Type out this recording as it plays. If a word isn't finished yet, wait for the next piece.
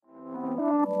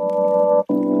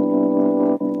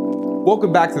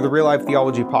Welcome back to the Real Life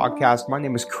Theology podcast. My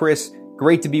name is Chris.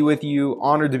 Great to be with you.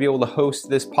 Honored to be able to host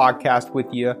this podcast with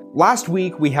you. Last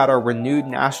week, we had our renewed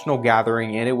national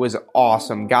gathering, and it was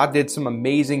awesome. God did some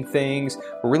amazing things.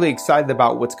 We're really excited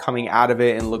about what's coming out of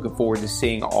it and looking forward to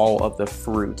seeing all of the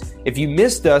fruit. If you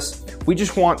missed us, we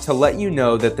just want to let you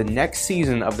know that the next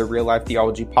season of the Real Life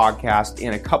Theology podcast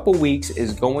in a couple weeks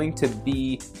is going to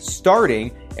be starting,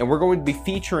 and we're going to be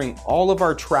featuring all of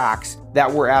our tracks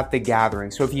that were at the gathering.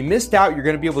 So if you missed out, you're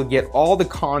going to be able to get all the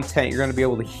content. You're going to be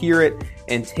able to hear it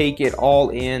and take it all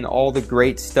in, all the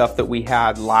great stuff that we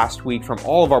had last week from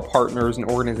all of our partners and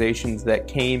organizations that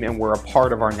came and were a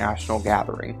part of our national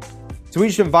gathering. So we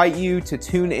just invite you to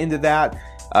tune into that.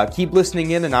 Keep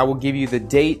listening in, and I will give you the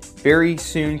date very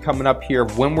soon coming up here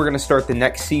of when we're going to start the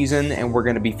next season, and we're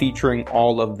going to be featuring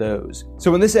all of those.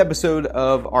 So in this episode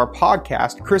of our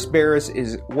podcast, Chris Barras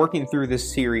is working through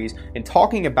this series and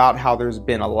talking about how there's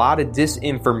been a lot of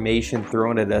disinformation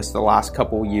thrown at us the last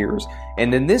couple years.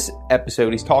 And in this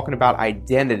episode, he's talking about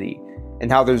identity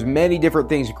and how there's many different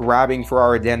things grabbing for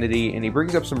our identity. And he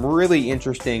brings up some really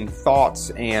interesting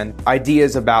thoughts and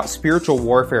ideas about spiritual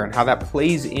warfare and how that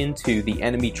plays into the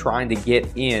enemy trying to get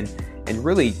in and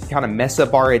really kind of mess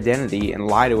up our identity and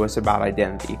lie to us about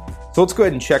identity. So let's go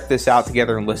ahead and check this out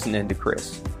together and listen in to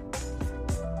Chris.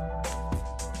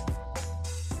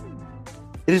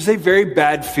 It is a very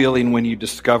bad feeling when you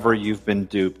discover you've been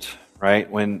duped. Right?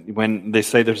 When they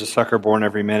say there's a sucker born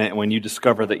every minute, and when you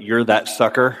discover that you're that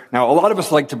sucker. Now, a lot of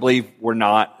us like to believe we're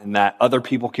not, and that other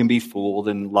people can be fooled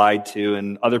and lied to,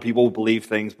 and other people believe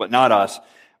things, but not us.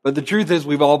 But the truth is,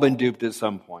 we've all been duped at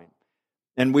some point,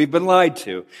 and we've been lied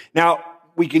to. Now,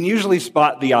 we can usually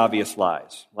spot the obvious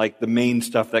lies, like the main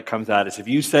stuff that comes at us. If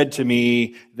you said to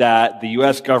me that the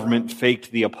U.S. government faked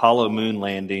the Apollo moon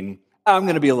landing, I'm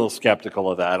going to be a little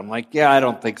skeptical of that. I'm like, yeah, I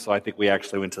don't think so. I think we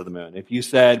actually went to the moon. If you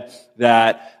said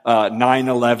that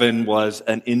 9/11 was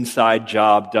an inside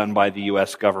job done by the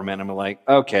U.S. government, I'm like,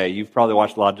 okay, you've probably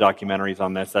watched a lot of documentaries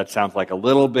on this. That sounds like a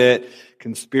little bit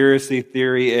conspiracy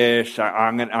theory-ish.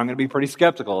 I'm going to be pretty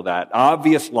skeptical of that.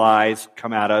 Obvious lies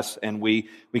come at us, and we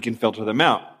can filter them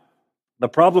out. The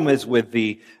problem is with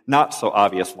the not so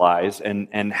obvious lies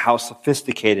and how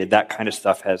sophisticated that kind of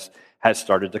stuff has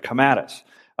started to come at us.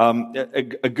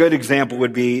 A good example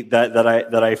would be that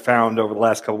I found over the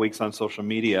last couple weeks on social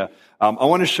media. I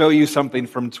want to show you something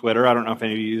from Twitter. I don't know if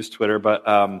any of you use Twitter, but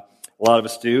a lot of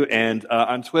us do. And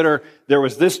on Twitter, there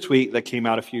was this tweet that came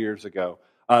out a few years ago.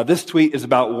 This tweet is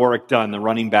about Warrick Dunn, the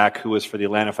running back who was for the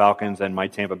Atlanta Falcons and my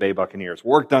Tampa Bay Buccaneers.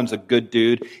 Warrick Dunn's a good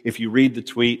dude. If you read the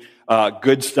tweet,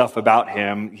 good stuff about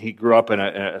him. He grew up in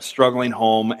a struggling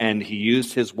home, and he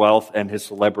used his wealth and his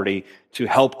celebrity to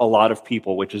help a lot of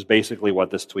people, which is basically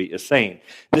what this tweet is saying.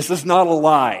 This is not a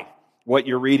lie, what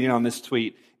you're reading on this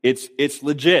tweet. It's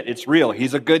legit. It's real.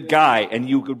 He's a good guy, and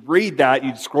you could read that,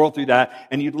 you'd scroll through that,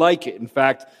 and you'd like it. In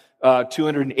fact,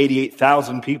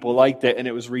 288,000 people liked it, and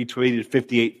it was retweeted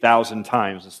 58,000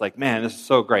 times. It's like, man, this is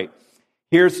so great.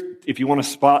 Here's, if you want to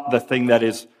spot the thing that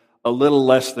is a little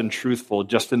less than truthful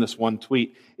just in this one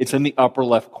tweet, it's in the upper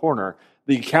left corner.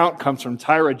 The account comes from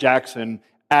Tyra Jackson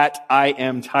at I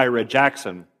am Tyra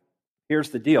Jackson. Here's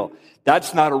the deal.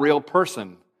 That's not a real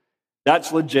person.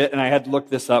 That's legit, and I had to look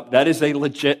this up. That is a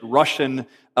legit Russian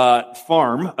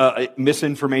farm,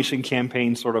 misinformation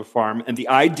campaign sort of farm. And the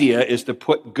idea is to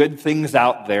put good things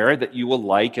out there that you will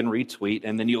like and retweet,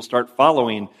 and then you'll start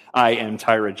following I am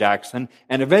Tyra Jackson.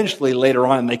 And eventually, later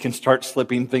on, they can start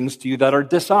slipping things to you that are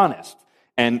dishonest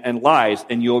and lies,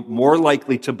 and you're more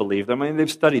likely to believe them. I mean, they've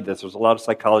studied this. There's a lot of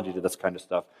psychology to this kind of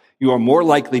stuff. You are more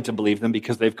likely to believe them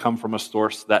because they've come from a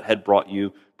source that had brought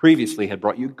you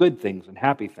good things and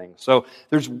happy things. So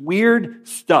there's weird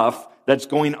stuff that's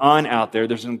going on out there.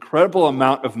 There's an incredible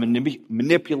amount of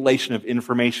manipulation of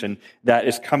information that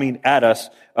is coming at us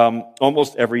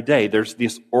almost every day. There's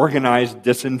this organized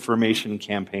disinformation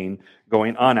campaign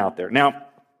going on out there. Now,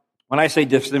 when I say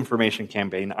disinformation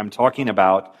campaign, I'm talking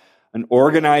about an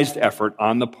organized effort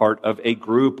on the part of a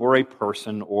group or a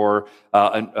person or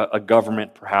a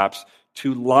government, perhaps,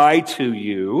 to lie to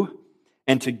you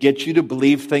and to get you to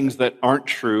believe things that aren't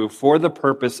true for the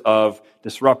purpose of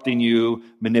disrupting you,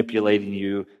 manipulating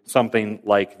you, something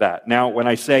like that. Now, when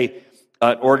I say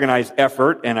an organized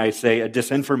effort and I say a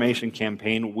disinformation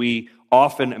campaign, we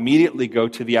often immediately go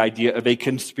to the idea of a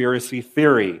conspiracy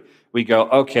theory. We go,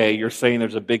 okay, you're saying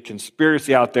there's a big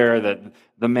conspiracy out there that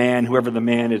the man, whoever the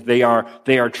man is, they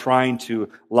are trying to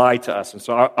lie to us. And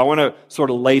so I want to sort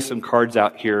of lay some cards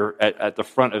out here at the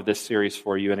front of this series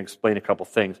for you and explain a couple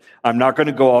things. I'm not going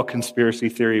to go all conspiracy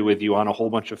theory with you on a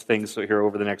whole bunch of things here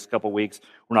over the next couple weeks.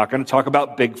 We're not going to talk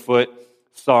about Bigfoot.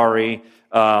 Sorry.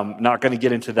 Not going to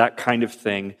get into that kind of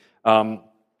thing. And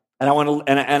I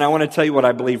want to tell you what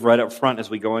I believe right up front as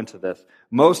we go into this.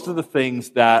 Most of the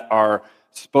things that are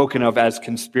spoken of as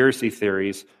conspiracy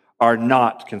theories are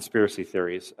not conspiracy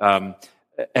theories.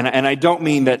 And I don't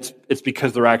mean that it's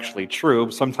because they're actually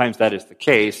true. Sometimes that is the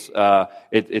case.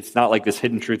 It's not like this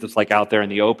hidden truth that's like out there in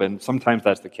the open. Sometimes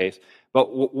that's the case. But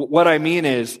what I mean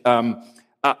is, a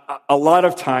lot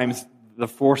of times the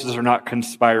forces are not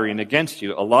conspiring against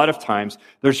you. A lot of times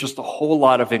there's just a whole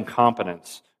lot of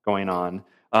incompetence going on,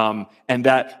 and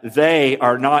that they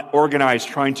are not organized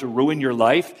trying to ruin your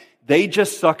life. They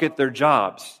just suck at their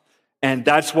jobs. And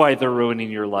that's why they're ruining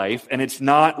your life. And it's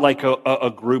not like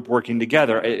a group working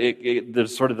together.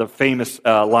 There's sort of the famous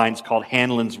lines called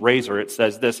Hanlon's razor. It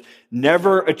says this: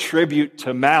 never attribute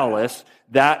to malice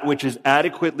that which is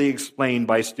adequately explained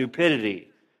by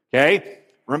stupidity. Okay?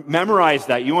 Memorize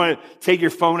that. You want to take your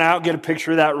phone out, get a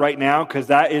picture of that right now, because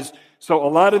that is... So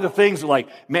a lot of the things are like,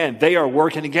 man, they are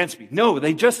working against me. No,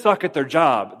 they just suck at their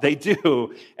job. They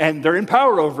do. And they're in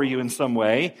power over you in some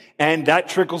way. And that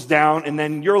trickles down, and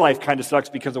then your life kind of sucks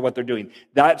because of what they're doing.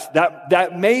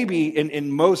 That may be,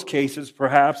 in most cases,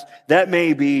 perhaps, that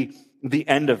may be the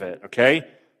end of it, okay?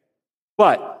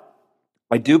 But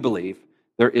I do believe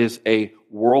there is a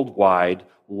worldwide,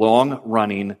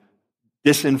 long-running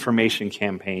disinformation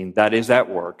campaign that is at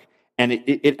work. And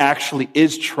it actually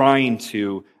is trying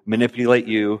to manipulate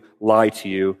you, lie to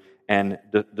you, and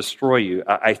destroy you.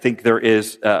 I think there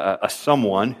is a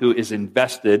someone who is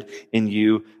invested in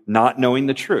you not knowing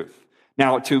the truth.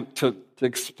 Now, to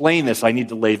explain this, I need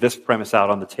to lay this premise out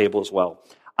on the table as well.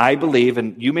 I believe,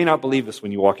 and you may not believe this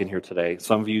when you walk in here today.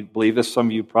 Some of you believe this, some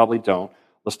of you probably don't.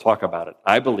 Let's talk about it.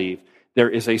 I believe there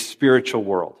is a spiritual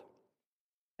world.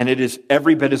 And it is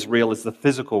every bit as real as the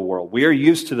physical world. We are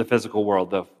used to the physical world,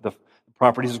 the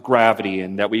properties of gravity,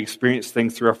 and that we experience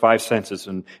things through our five senses,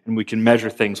 and we can measure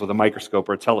things with a microscope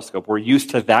or a telescope. We're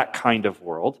used to that kind of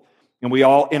world, and we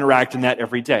all interact in that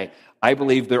every day. I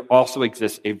believe there also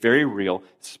exists a very real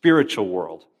spiritual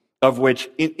world, of which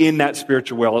in that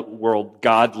spiritual world,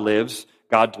 God lives,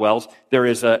 God dwells. There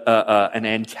is an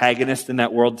antagonist in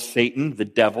that world, Satan, the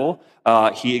devil.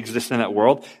 He exists in that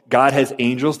world. God has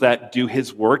angels that do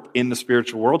his work in the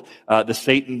spiritual world.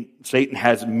 Satan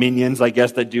has minions, I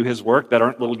guess, that do his work, that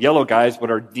aren't little yellow guys,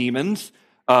 but are demons.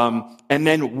 And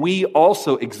then we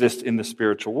also exist in the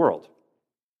spiritual world.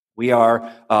 We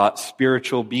are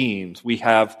spiritual beings. We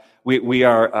are.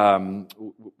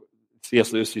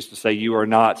 C.S. Lewis used to say, "You are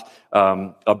not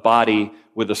a body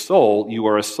with a soul. You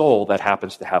are a soul that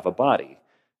happens to have a body,"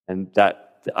 and that.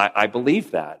 I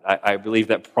believe that. I believe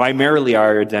that primarily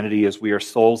our identity is we are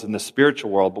souls in the spiritual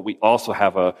world, but we also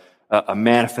have a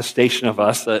manifestation of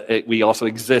us. We also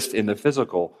exist in the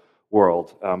physical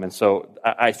world. And so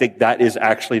I think that is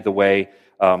actually the way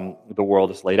the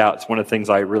world is laid out. It's one of the things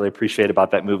I really appreciate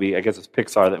about that movie. I guess it's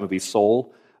Pixar, that movie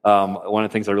Soul. One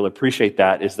of the things I really appreciate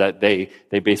that is that they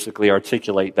basically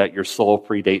articulate that your soul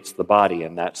predates the body,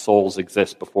 and that souls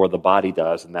exist before the body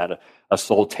does, and that a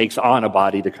soul takes on a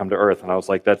body to come to earth. And I was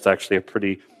like, that's actually a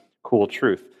pretty cool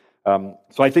truth. So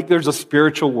I think there's a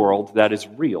spiritual world that is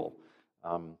real.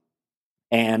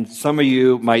 And some of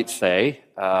you might say,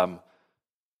 some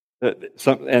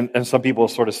people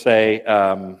sort of say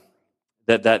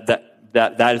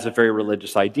that is a very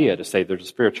religious idea to say there's a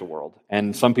spiritual world.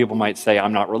 And some people might say,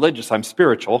 I'm not religious, I'm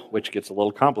spiritual, which gets a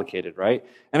little complicated, right?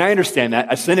 And I understand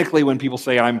that. Cynically, when people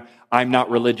say I'm not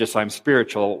religious, I'm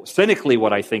spiritual, cynically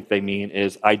what I think they mean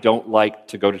is I don't like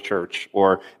to go to church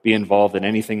or be involved in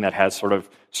anything that has sort of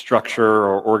structure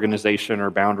or organization or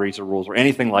boundaries or rules or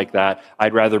anything like that.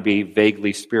 I'd rather be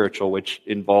vaguely spiritual, which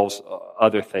involves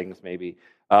other things maybe.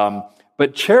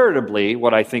 But charitably,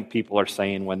 what I think people are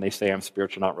saying when they say I'm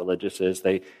spiritual, not religious, is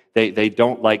they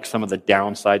don't like some of the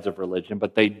downsides of religion,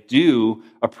 but they do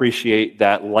appreciate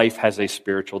that life has a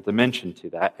spiritual dimension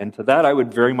to that. And to that, I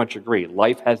would very much agree.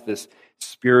 Life has this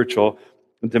spiritual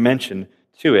dimension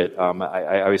to it.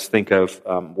 I always think of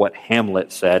what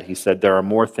Hamlet said. He said, there are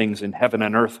more things in heaven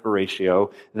and earth, Horatio,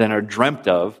 than are dreamt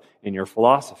of in your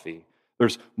philosophy.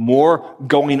 There's more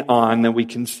going on than we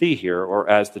can see here, or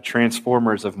as the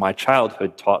Transformers of my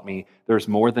childhood taught me, there's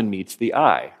more than meets the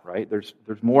eye, right? There's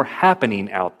more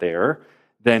happening out there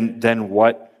than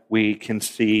what we can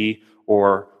see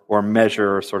or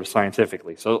measure sort of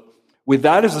scientifically. So with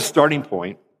that as a starting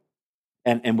point,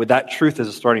 and with that truth as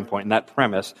a starting point and that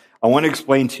premise, I want to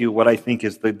explain to you what I think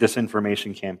is the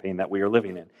disinformation campaign that we are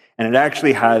living in. And it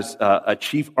actually has a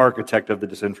chief architect of the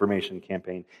disinformation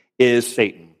campaign is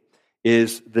Satan.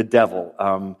 Is the devil.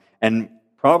 And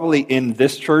probably in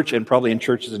this church and probably in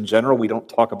churches in general, we don't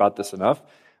talk about this enough,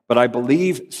 but I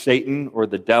believe Satan or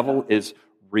the devil is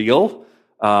real.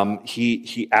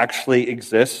 He actually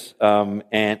exists,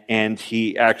 and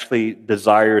he actually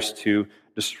desires to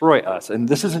destroy us. And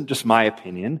this isn't just my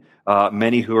opinion.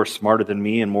 Many who are smarter than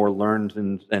me and more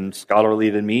learned and scholarly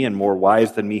than me and more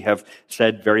wise than me have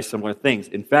said very similar things.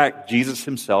 In fact, Jesus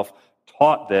himself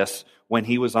taught this when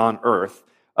he was on earth.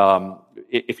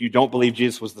 If you don't believe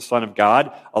Jesus was the Son of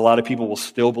God, a lot of people will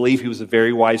still believe he was a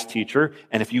very wise teacher.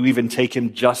 And if you even take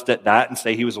him just at that and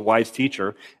say he was a wise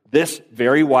teacher, this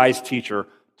very wise teacher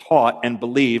taught and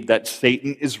believed that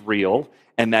Satan is real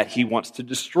and that he wants to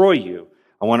destroy you.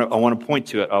 I want to point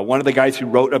to it. One of the guys who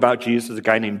wrote about Jesus is a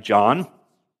guy named John.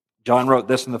 John wrote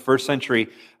this in the first century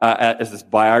as this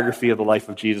biography of the life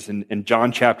of Jesus. In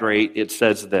John chapter 8, it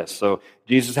says this. So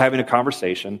Jesus is having a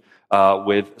conversation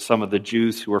with some of the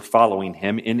Jews who were following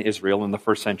him in Israel in the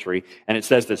first century. And it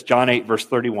says this, John 8, verse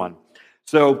 31.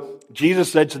 So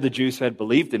Jesus said to the Jews who had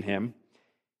believed in him,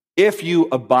 "If you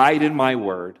abide in my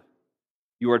word,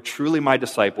 you are truly my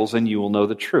disciples, and you will know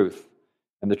the truth,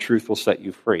 and the truth will set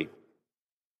you free."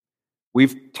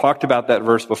 We've talked about that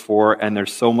verse before, and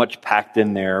there's so much packed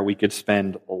in there. We could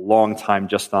spend a long time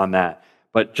just on that.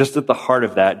 But just at the heart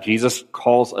of that, Jesus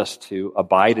calls us to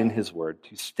abide in his word,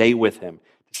 to stay with him,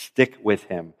 to stick with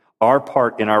him. Our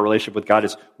part in our relationship with God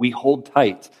is we hold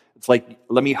tight. It's like,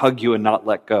 let me hug you and not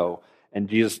let go. And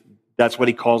Jesus, that's what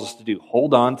he calls us to do.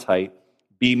 Hold on tight.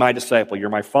 Be my disciple. You're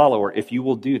my follower if you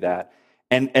will do that.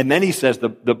 And then he says the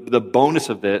bonus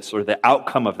of this, or the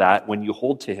outcome of that, when you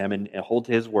hold to him and hold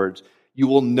to his words, you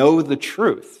will know the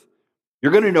truth.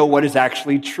 You're going to know what is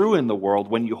actually true in the world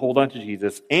when you hold on to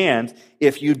Jesus. And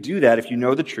if you do that, if you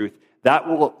know the truth, that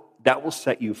will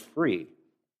set you free.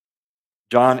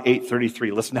 John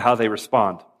 8:33, listen to how they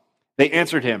respond. They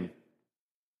answered him,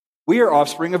 "We are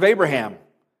offspring of Abraham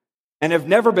and have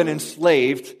never been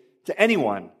enslaved to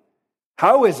anyone.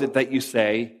 How is it that you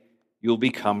say you'll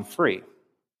become free?"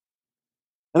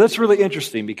 Now that's really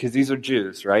interesting because these are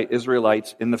Jews, right?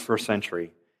 Israelites in the first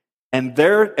century. And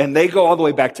they go all the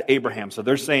way back to Abraham. So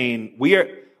they're saying, we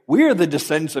are the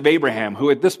descendants of Abraham, who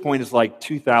at this point is like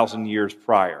 2,000 years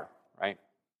prior, right?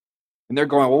 And they're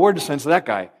going, well, we're descendants of that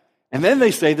guy. And then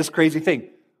they say this crazy thing.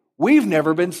 We've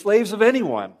never been slaves of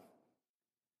anyone.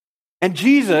 And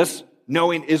Jesus,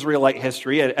 knowing Israelite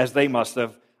history, as they must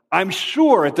have, I'm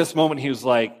sure at this moment he was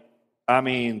like,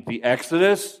 the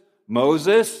Exodus,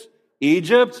 Moses,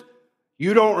 Egypt,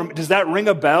 does that ring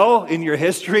a bell in your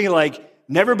history? Like,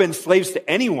 never been slaves to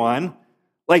anyone.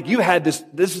 Like, you had this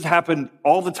has happened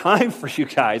all the time for you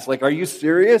guys. Like, are you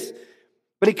serious?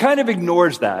 But he kind of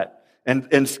ignores that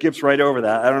and skips right over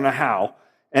that. I don't know how,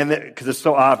 because it's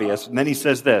so obvious. And then he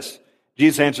says this,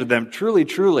 Jesus answered them, "Truly,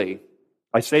 truly,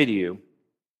 I say to you,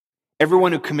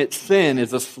 everyone who commits sin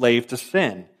is a slave to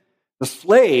sin. The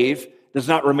slave does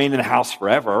not remain in the house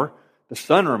forever. The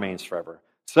son remains forever.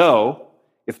 So,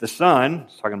 if the son,"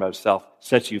 he's talking about himself,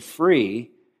 "sets you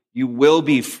free, you will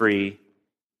be free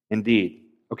indeed."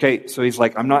 Okay, so he's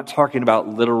like, I'm not talking about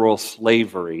literal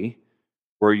slavery,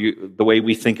 where the way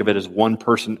we think of it as one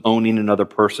person owning another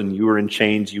person. You are in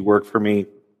chains, you work for me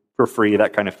for free,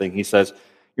 that kind of thing. He says,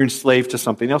 you're enslaved to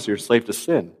something else, you're enslaved to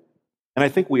sin. And I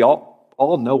think we all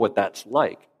know what that's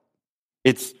like.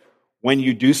 It's when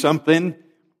you do something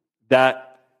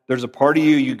that there's a part of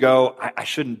you go, I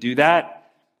shouldn't do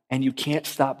that, and you can't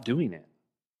stop doing it.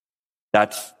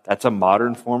 That's a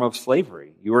modern form of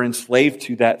slavery. You are enslaved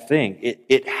to that thing.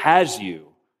 It has you.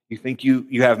 You think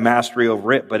you have mastery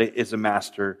over it, but it is a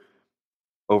master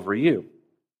over you.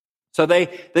 So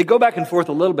they go back and forth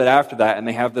a little bit after that, and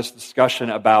they have this discussion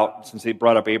about, since they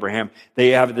brought up Abraham,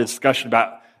 they have a discussion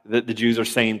about the Jews are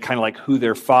saying kind of like who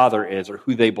their father is or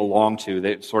who they belong to.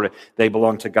 They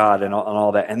belong to God and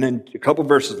all that. And then a couple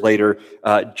verses later,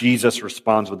 Jesus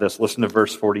responds with this. Listen to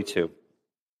verse 42.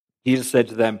 Jesus said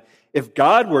to them, "If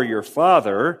God were your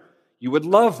father, you would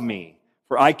love me,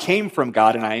 for I came from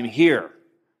God and I am here.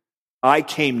 I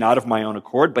came not of my own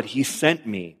accord, but he sent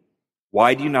me.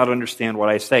 Why do you not understand what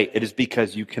I say? It is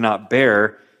because you cannot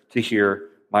bear to hear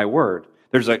my word."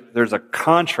 There's a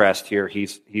contrast here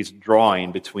he's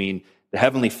drawing between the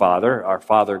Heavenly Father, our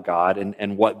Father God,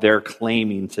 and what they're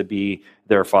claiming to be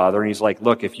their Father. And he's like,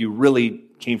 look, if you really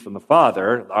came from the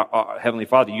Father, our Heavenly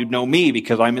Father, you'd know me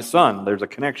because I'm his son. There's a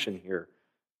connection here.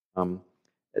 And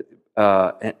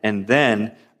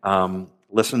then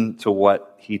listen to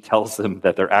what he tells them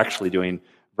that they're actually doing.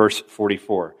 Verse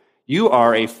 44. You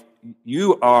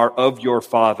are of your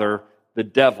father, the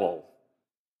devil,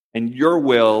 and your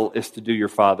will is to do your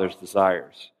father's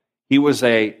desires.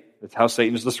 That's how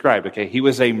Satan is described, okay? He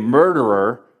was a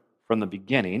murderer from the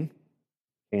beginning,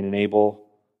 Cain and Abel,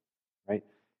 right?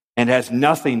 and has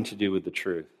nothing to do with the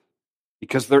truth,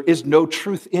 because there is no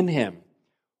truth in him.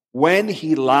 When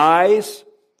he lies,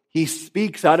 he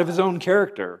speaks out of his own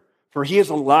character, for he is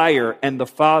a liar and the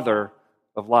father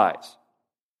of lies.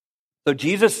 So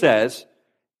Jesus says,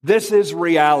 this is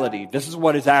reality. This is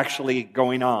what is actually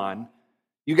going on.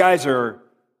 You guys are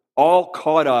all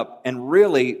caught up, and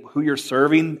really who you're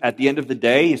serving at the end of the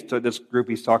day, to this group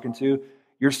he's talking to,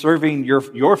 you're serving your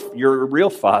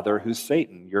real father, who's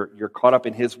Satan. You're caught up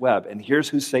in his web. And here's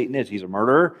who Satan is. He's a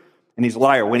murderer and he's a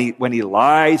liar. When he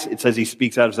lies, it says he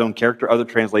speaks out of his own character. Other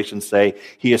translations say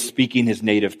he is speaking his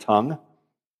native tongue.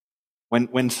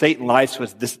 When Satan lies to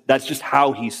us, that's just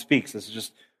how he speaks. This is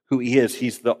just who he is.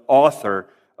 He's the author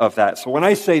of that. So when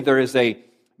I say there is a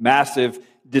massive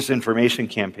disinformation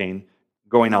campaign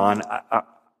going on,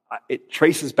 it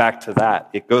traces back to that.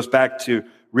 It goes back to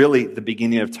really the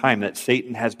beginning of time, that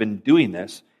Satan has been doing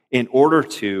this in order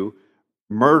to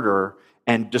murder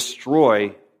and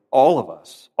destroy all of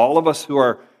us. All of us who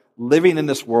are living in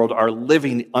this world are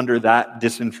living under that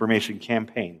disinformation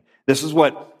campaign. This is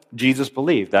what Jesus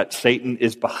believed, that Satan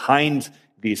is behind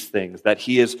these things, that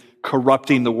he is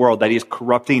corrupting the world, that he is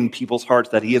corrupting people's hearts,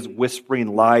 that he is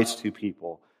whispering lies to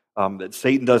people. That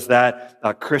Satan does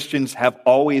that. Christians have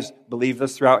always believed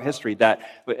this throughout history,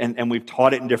 and we've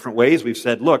taught it in different ways. We've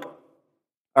said, look,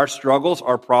 our struggles,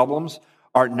 our problems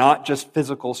are not just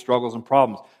physical struggles and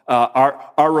problems.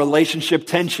 Our relationship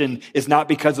tension is not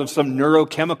because of some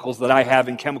neurochemicals that I have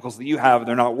and chemicals that you have, and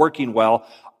they're not working well.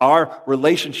 Our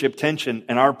relationship tension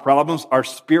and our problems are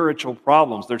spiritual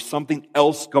problems. There's something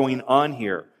else going on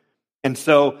here. And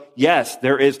so, yes,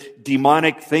 there is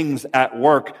demonic things at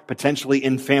work, potentially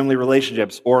in family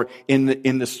relationships or in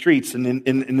the streets and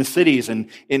in the cities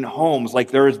and in homes. Like,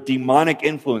 there is demonic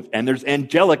influence and there's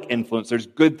angelic influence. There's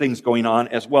good things going on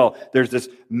as well. There's this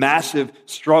massive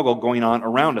struggle going on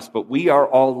around us. But we are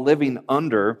all living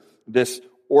under this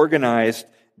organized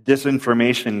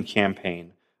disinformation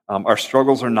campaign. Our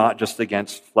struggles are not just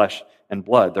against flesh and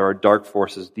blood. There are dark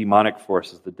forces, demonic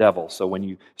forces, the devil. So when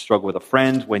you struggle with a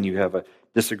friend, when you have a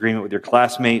disagreement with your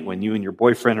classmate, when you and your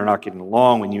boyfriend are not getting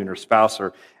along, when you and your spouse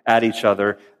are at each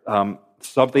other,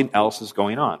 something else is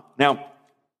going on. Now,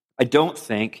 I don't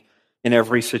think in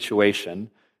every situation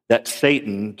that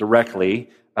Satan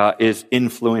directly is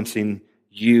influencing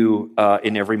you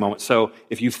in every moment. So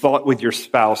if you fought with your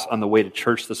spouse on the way to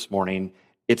church this morning,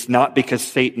 it's not because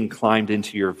Satan climbed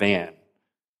into your van.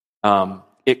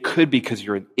 It could be because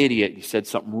you're an idiot. You said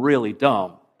something really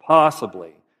dumb.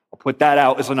 Possibly. I'll put that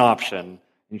out as an option. And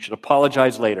you should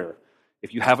apologize later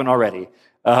if you haven't already.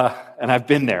 And I've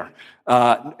been there.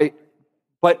 But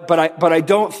I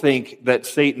don't think that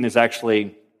Satan is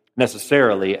actually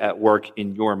necessarily at work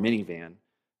in your minivan.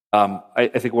 I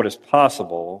think what is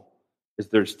possible is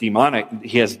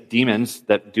he has demons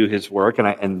that do his work,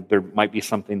 and there might be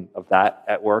something of that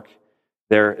at work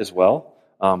there as well.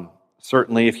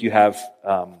 Certainly, if you have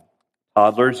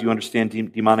toddlers, you understand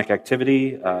demonic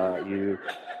activity. You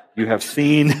have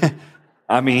seen,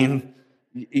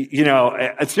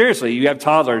 seriously, you have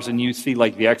toddlers and you see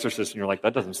like The Exorcist and you're like,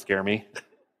 that doesn't scare me.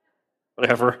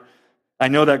 Whatever. I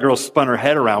know that girl spun her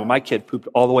head around when my kid pooped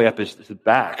all the way up his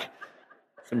back.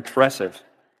 It's impressive.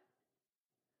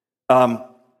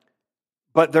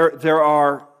 But there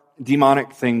are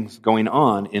demonic things going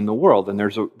on in the world, and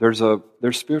there's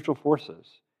spiritual forces.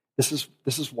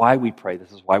 This is why we pray.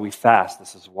 This is why we fast.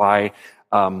 This is why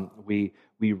we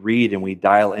read and we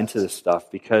dial into this stuff,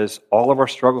 because all of our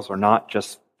struggles are not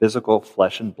just physical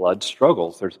flesh and blood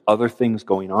struggles. There's other things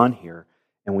going on here,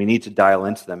 and we need to dial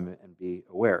into them and be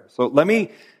aware. So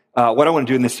what I want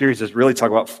to do in this series is really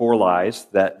talk about 4 lies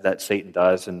that Satan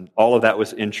does, and all of that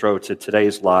was intro to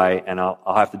today's lie, and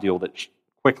I'll have to deal with it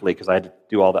quickly because I had to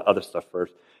do all the other stuff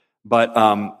first. But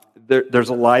there's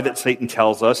a lie that Satan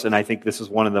tells us, and I think this is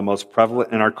one of the most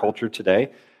prevalent in our culture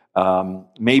today.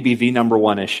 Maybe the number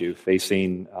one issue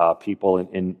facing people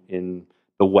in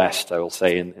the West, I will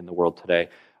say, in the world today.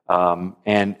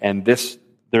 And there's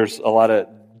a lot of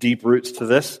deep roots to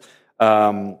this.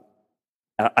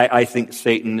 I think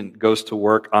Satan goes to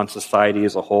work on society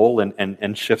as a whole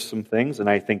and shifts some things, and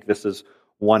I think this is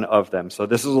one of them. So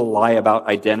this is a lie about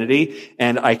identity,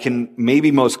 and I can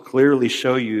maybe most clearly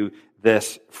show you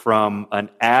this from an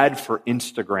ad for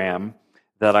Instagram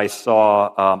that I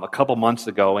saw a couple months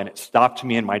ago, and it stopped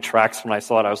me in my tracks when I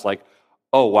saw it. I was like,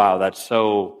 oh, wow, that's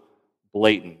so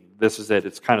blatant. This is it.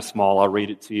 It's kind of small. I'll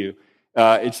read it to you.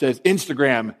 It says,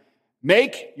 Instagram,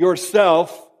 make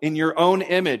yourself in your own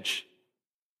image.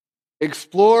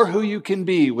 Explore who you can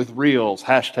be with Reels,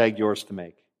 #yours to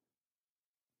make.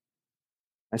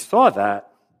 I saw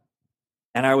that,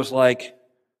 and I was like,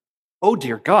 oh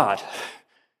dear God,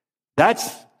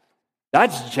 that's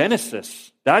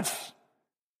Genesis. That's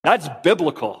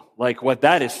biblical, like what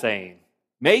that is saying.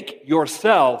 Make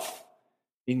yourself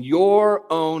in your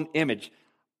own image.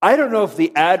 I don't know if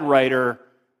the ad writer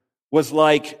was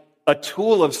like a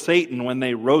tool of Satan when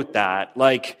they wrote that,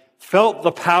 like felt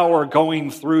the power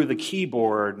going through the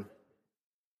keyboard,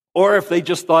 or if they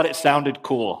just thought it sounded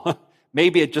cool.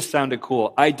 Maybe it just sounded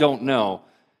cool. I don't know.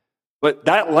 But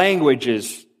that language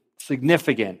is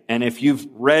significant. And if you've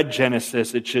read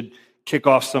Genesis, it should kick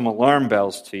off some alarm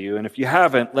bells to you. And if you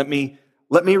haven't, let me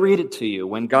read it to you.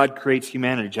 When God creates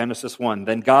humanity, Genesis 1,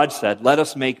 then God said, let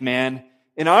us make man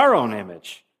in our own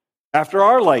image, after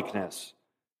our likeness,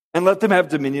 and let them have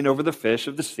dominion over the fish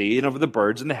of the sea, and over the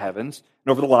birds in the heavens,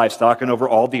 and over the livestock, and over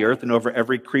all the earth, and over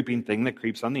every creeping thing that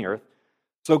creeps on the earth.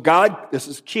 So God, this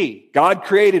is key, God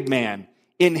created man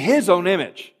in his own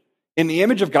image. In the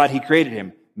image of God, he created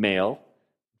him, male,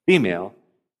 female,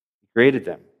 he created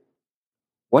them.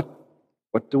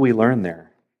 What do we learn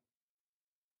there?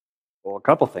 Well, a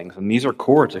couple things, and these are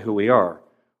core to who we are.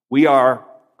 We are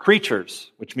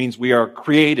creatures, which means we are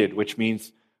created, which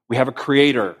means we have a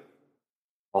creator.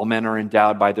 All men are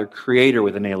endowed by their creator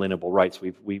with inalienable rights.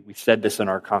 We said this in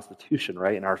our Constitution,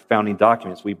 right? In our founding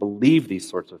documents. We believe these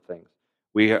sorts of things.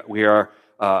 We are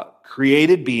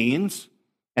created beings,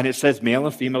 and it says male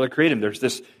and female are created. There's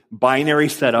this binary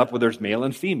setup where there's male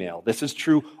and female. This is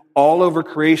true all over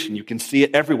creation. You can see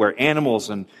it everywhere. Animals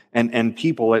and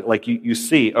people, like you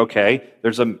see, okay,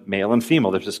 there's a male and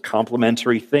female. There's this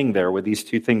complementary thing there where these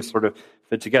two things sort of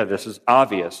fit together. This is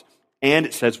obvious. And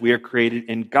it says we are created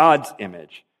in God's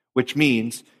image, which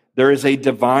means there is a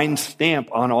divine stamp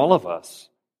on all of us,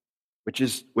 which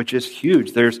is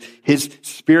huge. His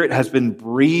spirit has been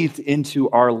breathed into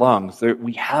our lungs.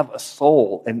 We have a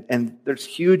soul, and there's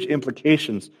huge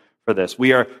implications for this.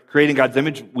 We are creating God's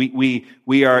image.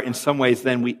 We are, in some ways,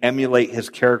 then we emulate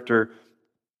his character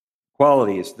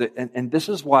qualities. And this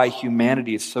is why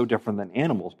humanity is so different than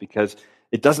animals, because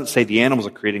it doesn't say the animals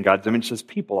are created in God's image, it says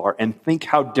people are. And think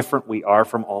how different we are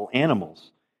from all animals.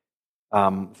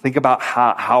 Think about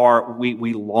how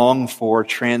we long for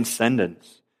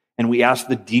transcendence. And we ask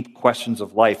the deep questions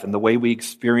of life and the way we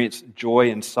experience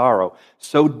joy and sorrow.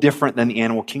 So different than the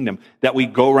animal kingdom that we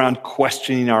go around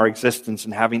questioning our existence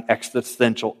and having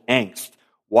existential angst.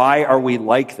 Why are we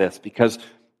like this? Because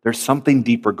there's something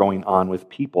deeper going on with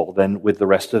people than with the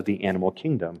rest of the animal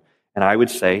kingdom. And I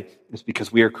would say it's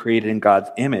because we are created in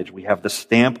God's image. We have the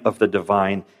stamp of the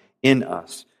divine in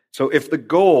us. So if the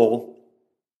goal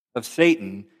of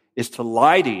Satan is to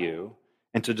lie to you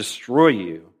and to destroy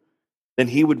you, then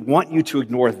he would want you to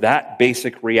ignore that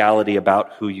basic reality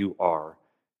about who you are.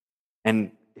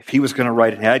 And if he was going to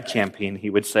write an ad campaign, he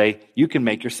would say, you can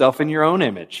make yourself in your own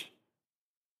image.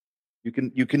 You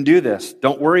can do this.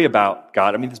 Don't worry about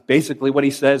God. I mean, that's basically what he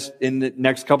says in the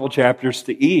next couple chapters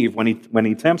to Eve when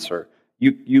he tempts her.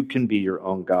 You can be your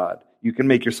own God. You can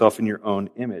make yourself in your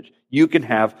own image. You can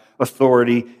have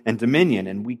authority and dominion.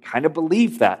 And we kind of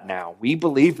believe that now. We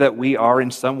believe that we are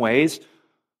in some ways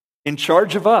in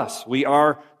charge of us. We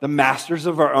are the masters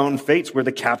of our own fates. We're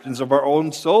the captains of our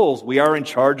own souls. We are in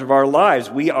charge of our lives.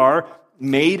 We are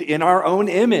made in our own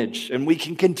image, and we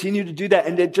can continue to do that.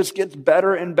 And it just gets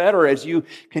better and better as you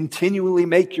continually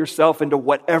make yourself into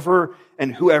whatever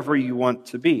and whoever you want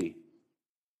to be.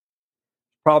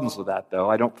 Problems with that, though.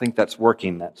 I don't think that's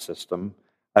working, that system.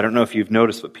 I don't know if you've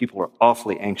noticed, but people are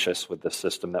awfully anxious with the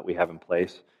system that we have in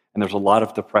place. And there's a lot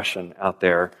of depression out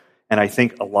there. And I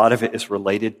think a lot of it is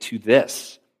related to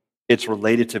this. It's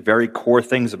related to very core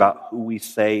things about who we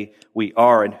say we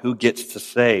are and who gets to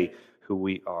say who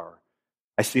we are.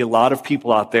 I see a lot of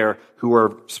people out there who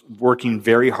are working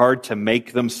very hard to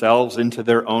make themselves into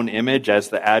their own image, as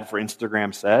the ad for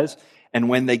Instagram says. And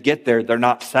when they get there, they're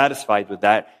not satisfied with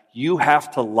that. You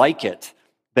have to like it.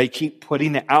 They keep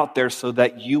putting it out there so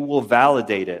that you will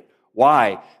validate it.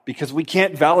 Why? Because we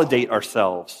can't validate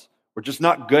ourselves. We're just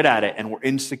not good at it, and we're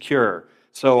insecure.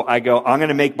 So I go, I'm going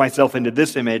to make myself into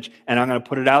this image, and I'm going to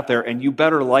put it out there, and you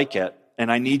better like it.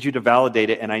 And I need you to validate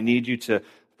it, and I need you to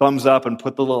thumbs up and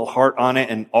put the little heart on it,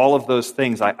 and all of those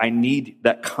things. I need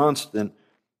that constant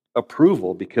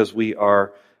approval because we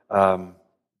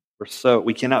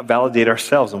cannot validate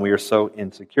ourselves, and we are so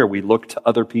insecure. We look to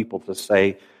other people to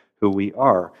say who we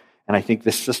are. And I think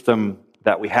this system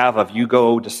that we have of you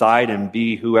go decide and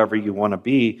be whoever you want to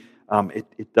be,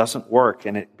 it doesn't work,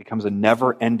 and it becomes a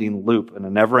never-ending loop and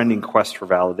a never-ending quest for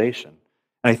validation.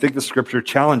 And I think the Scripture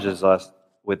challenges us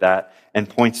with that and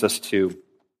points us to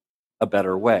a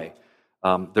better way.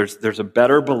 There's a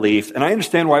better belief, and I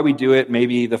understand why we do it.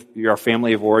 Maybe our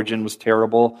family of origin was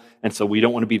terrible, and so we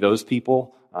don't want to be those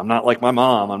people. I'm not like my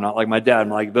mom. I'm not like my dad. I'm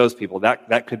like those people.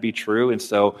 That could be true, and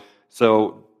so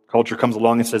culture comes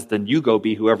along and says, then you go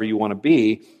be whoever you want to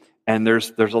be, and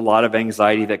there's a lot of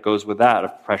anxiety that goes with that,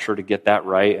 of pressure to get that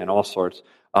right, and all sorts.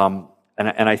 And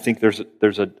I think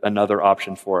there's another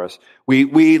option for us.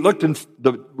 We looked at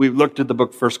the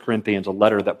book 1 Corinthians, a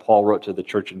letter that Paul wrote to the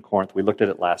church in Corinth. We looked at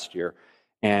it last year.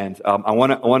 And I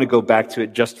want to go back to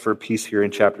it just for a piece here in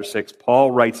chapter 6.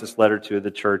 Paul writes this letter to the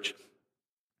church,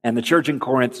 and the church in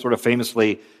Corinth sort of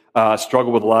famously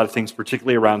struggled with a lot of things,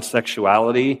 particularly around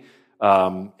sexuality,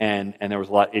 and there was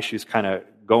a lot of issues kind of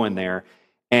going there.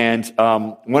 And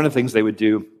one of the things they would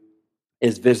do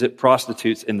is visit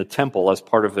prostitutes in the temple as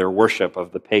part of their worship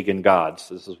of the pagan gods.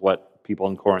 This is what people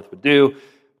in Corinth would do.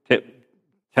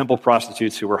 Temple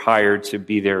prostitutes who were hired to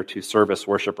be there to service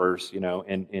worshipers,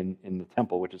 in the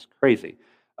temple, which is crazy.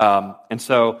 And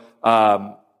so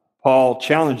Paul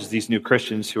challenges these new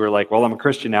Christians who are like, well, I'm a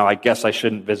Christian now, I guess I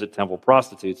shouldn't visit temple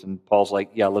prostitutes. And Paul's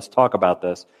like, yeah, let's talk about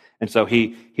this. And so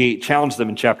he challenged them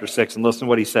in chapter 6, and listen to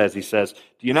what he says. He says,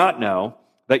 do you not know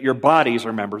that your bodies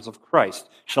are members of Christ?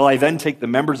 Shall I then take the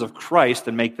members of Christ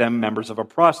and make them members of a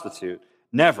prostitute?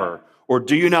 Never. Or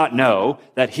do you not know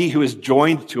that he who is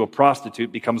joined to a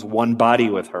prostitute becomes one body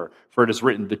with her? For it is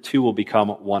written, the two will become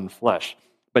one flesh.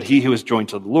 But he who is joined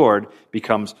to the Lord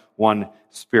becomes one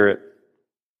spirit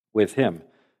with him.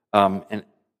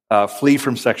 Flee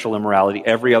from sexual immorality.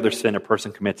 Every other sin a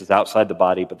person commits is outside the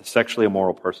body, but the sexually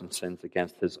immoral person sins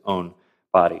against his own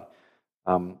body.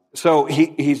 So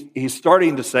he's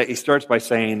starting to say, he starts by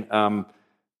saying,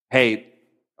 hey,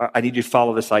 I need you to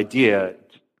follow this idea.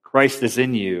 Christ is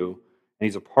in you, and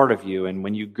he's a part of you. And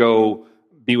when you go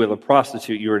be with a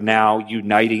prostitute, you are now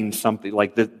uniting something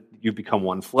like that. You become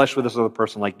one flesh with this other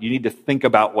person. Like, you need to think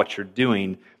about what you're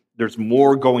doing. There's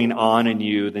more going on in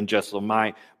you than just all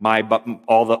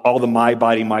the my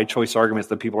body, my choice arguments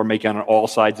that people are making on all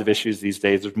sides of issues these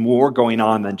days. There's more going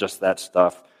on than just that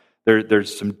stuff.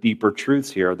 There's some deeper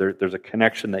truths here. There's a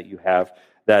connection that you have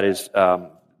that is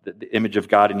the image of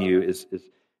God in you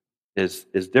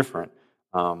is different.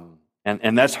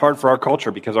 And that's hard for our culture,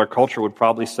 because our culture would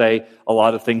probably say a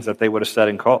lot of things that they would have said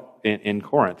in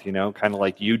Corinth, kind of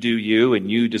like, you do you, and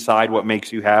you decide what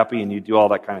makes you happy, and you do all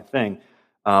that kind of thing.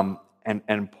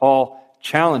 And Paul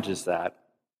challenges that.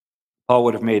 Paul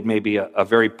would have made maybe a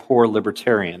very poor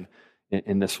libertarian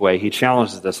in this way. He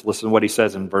challenges this. Listen to what he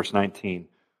says in verse 19.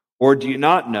 Or do you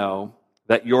not know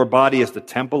that your body is the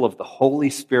temple of the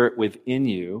Holy Spirit within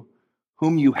you,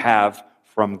 whom you have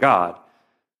from God?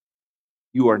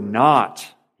 You are not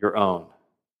your own,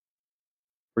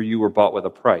 for you were bought with a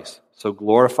price. So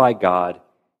glorify God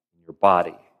in your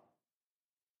body.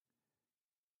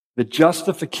 The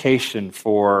justification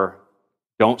for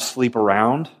don't sleep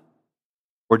around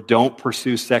or don't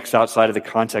pursue sex outside of the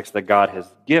context that God has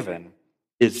given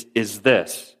is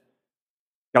this.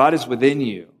 God is within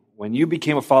you. When you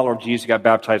became a follower of Jesus, you got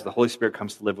baptized, the Holy Spirit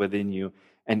comes to live within you.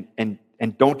 And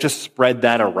don't just spread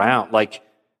that around. Like,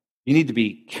 you need to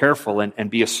be careful and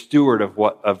be a steward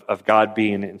of God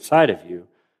being inside of you.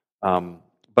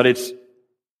 But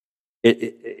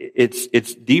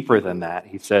it's deeper than that.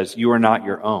 He says, you are not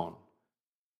your own.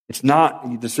 It's not,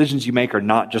 the decisions you make are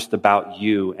not just about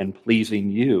you and pleasing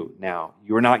you now.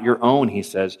 You are not your own, he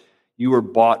says. You were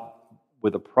bought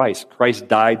with a price. Christ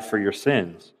died for your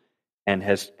sins,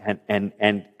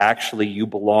 and actually you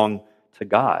belong to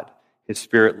God. His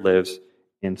Spirit lives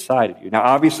inside of you. Now,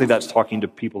 obviously, that's talking to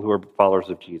people who are followers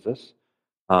of Jesus,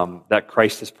 that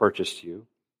Christ has purchased you.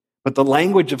 But the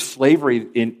language of slavery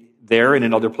in there and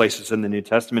in other places in the New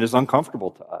Testament is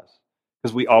uncomfortable to us,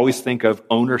 because we always think of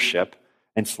ownership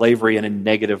and slavery in a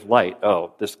negative light.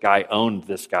 Oh, this guy owned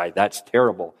this guy. That's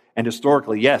terrible. And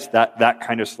historically, yes, that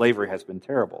kind of slavery has been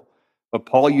terrible. But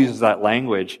Paul uses that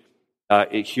language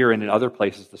here and in other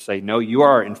places to say, no, you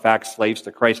are in fact slaves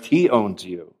to Christ. He owns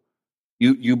you.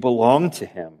 You belong to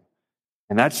him.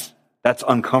 And that's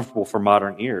uncomfortable for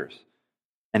modern ears.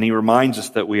 And he reminds us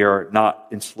that we are not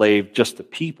enslaved just to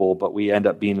people, but we end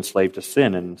up being enslaved to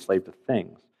sin and enslaved to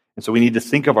things. And so we need to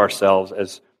think of ourselves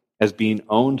as being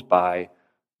owned by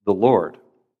the Lord.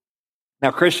 Now,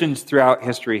 Christians throughout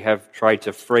history have tried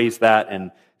to phrase that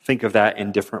and think of that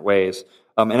in different ways.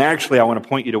 And actually, I want to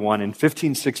point you to one. In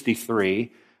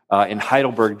 1563, in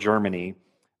Heidelberg, Germany,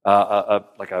 a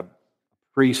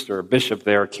priest or a bishop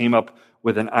there came up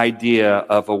with an idea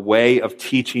of a way of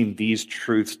teaching these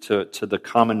truths to the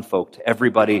common folk, to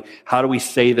everybody. How do we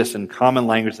say this in common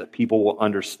language that people will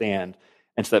understand?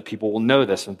 and so that people will know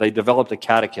this. And they developed a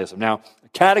catechism. Now, a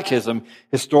catechism,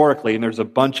 historically, and there's a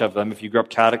bunch of them. If you grew up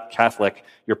Catholic,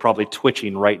 you're probably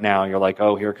twitching right now. You're like,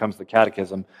 oh, here comes the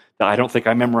catechism. I don't think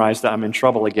I memorized that. I'm in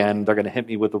trouble again. They're going to hit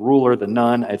me with the ruler, the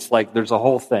nun. It's like there's a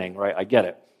whole thing, right? I get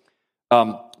it.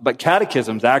 But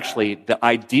catechisms, actually, the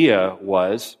idea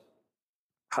was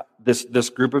this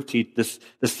group of this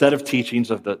set of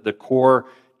teachings of the core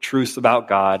truths about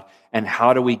God, and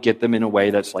how do we get them in a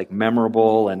way that's like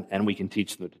memorable and we can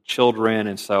teach them to children.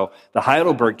 And so the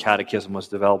Heidelberg Catechism was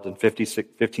developed in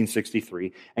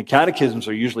 1563, and catechisms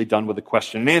are usually done with a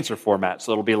question and answer format.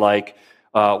 So it'll be like,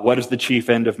 what is the chief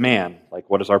end of man? Like,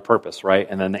 what is our purpose, right?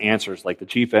 And then the answer is like, the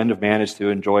chief end of man is to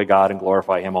enjoy God and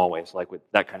glorify Him always, like with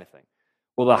that kind of thing.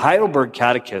 Well, the Heidelberg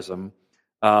Catechism,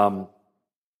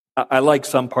 I like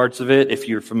some parts of it. If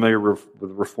you're familiar with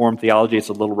Reformed theology, it's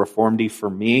a little Reformed-y for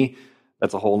me.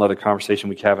 That's a whole other conversation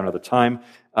we can have another time.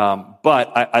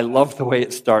 But I love the way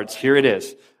it starts. Here it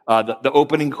is. The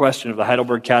opening question of the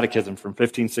Heidelberg Catechism from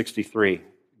 1563.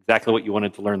 Exactly what you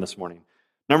wanted to learn this morning.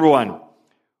 Number one,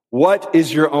 what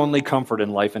is your only comfort in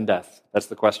life and death? That's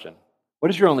the question. What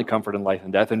is your only comfort in life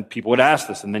and death? And people would ask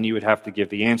this, and then you would have to give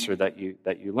the answer that you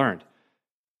learned.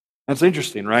 That's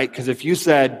interesting, right? Because if you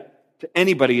said to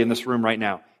anybody in this room right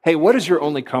now, hey, what is your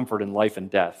only comfort in life and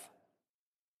death?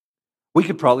 We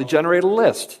could probably generate a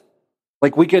list.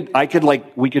 Like we could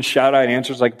shout out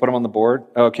answers. I could put them on the board.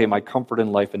 Okay, my comfort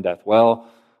in life and death. Well,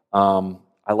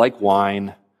 I like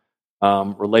wine.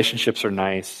 Relationships are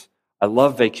nice. I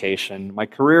love vacation. My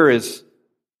career is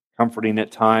comforting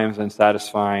at times and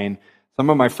satisfying. Some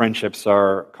of my friendships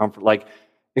are comfort. Like,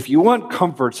 if you want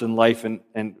comforts in life, and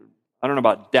I don't know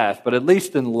about death, but at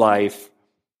least in life,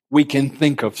 we can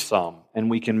think of some and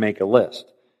we can make a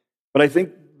list. But I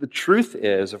think the truth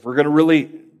is, if we're going to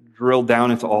really drill down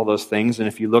into all those things, and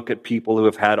if you look at people who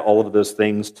have had all of those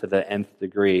things to the nth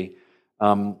degree,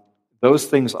 those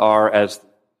things are, as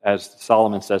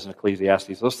Solomon says in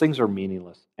Ecclesiastes, those things are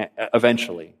meaningless.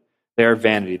 Eventually, they are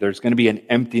vanity. There's going to be an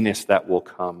emptiness that will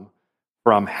come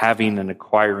from having and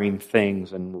acquiring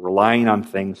things and relying on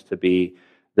things to be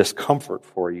this comfort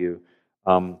for you.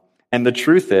 And the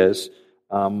truth is,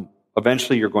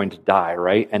 eventually you're going to die,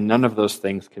 right? And none of those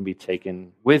things can be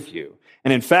taken with you.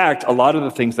 And in fact, a lot of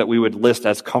the things that we would list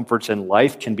as comforts in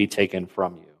life can be taken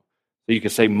from you. So you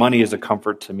could say money is a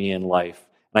comfort to me in life.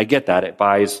 And I get that. It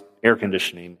buys air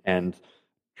conditioning and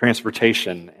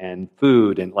transportation and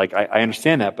food. And like, I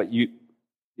understand that, but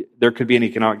there could be an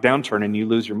economic downturn and you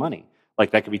lose your money.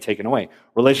 Like, that could be taken away.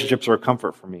 Relationships are a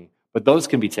comfort for me, but those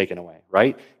can be taken away,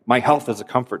 right? My health is a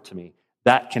comfort to me.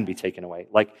 That can be taken away.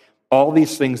 Like, all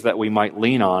these things that we might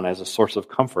lean on as a source of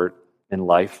comfort in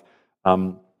life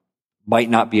might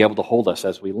not be able to hold us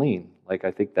as we lean. Like,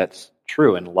 I think that's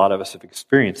true, and a lot of us have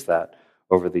experienced that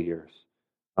over the years.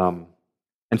 And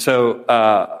so,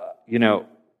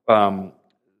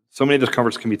 so many of those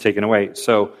comforts can be taken away.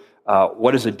 So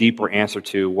what is a deeper answer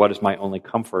to what is my only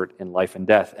comfort in life and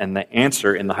death? And the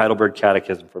answer in the Heidelberg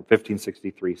Catechism from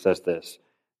 1563 says this,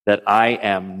 that I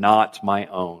am not my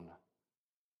own,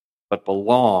 but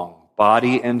belong,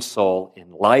 body and soul,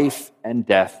 in life and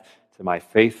death to my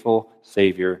faithful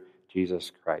Savior,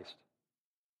 Jesus Christ.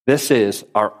 This is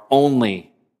our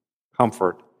only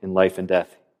comfort in life and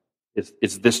death.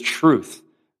 It's this truth.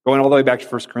 Going all the way back to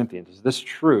 1 Corinthians, is this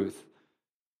truth.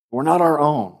 We're not our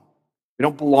own. We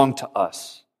don't belong to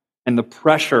us. And the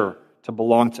pressure to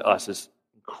belong to us is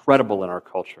incredible in our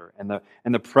culture. And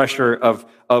the pressure of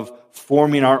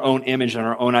forming our own image and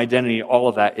our own identity, all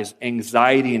of that is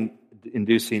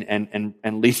anxiety-inducing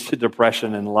and leads to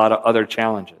depression and a lot of other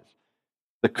challenges.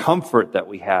 The comfort that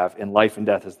we have in life and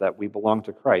death is that we belong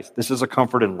to Christ. This is a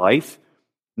comfort in life,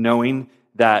 knowing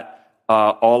that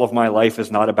all of my life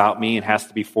is not about me and has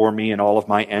to be for me, and all of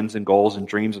my ends and goals and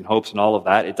dreams and hopes and all of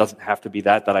that. It doesn't have to be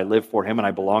that I live for Him and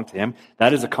I belong to Him.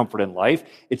 That is a comfort in life.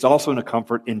 It's also a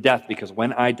comfort in death, because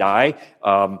when I die,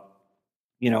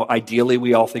 ideally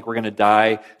we all think we're going to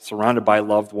die surrounded by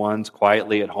loved ones,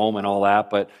 quietly at home and all that.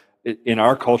 But in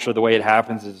our culture, the way it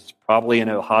happens is probably in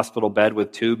a hospital bed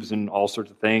with tubes and all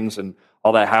sorts of things and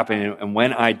all that happening. And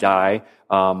when I die,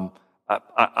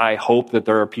 I hope that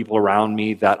there are people around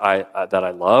me that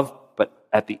I love, but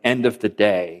at the end of the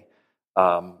day,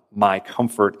 my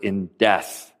comfort in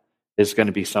death is going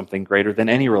to be something greater than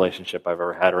any relationship I've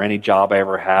ever had, or any job I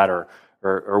ever had,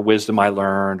 or wisdom I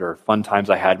learned, or fun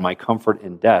times I had. My comfort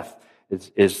in death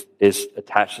is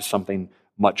attached to something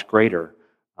much greater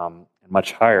and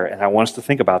much higher. And I want us to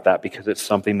think about that, because it's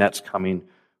something that's coming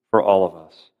for all of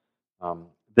us.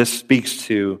 This speaks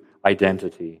to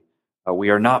identity.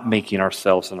 We are not making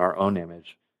ourselves in our own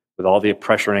image with all the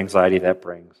pressure and anxiety that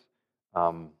brings.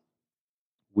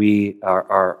 We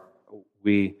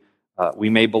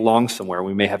may belong somewhere.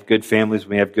 We may have good families.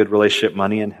 We may have good relationship,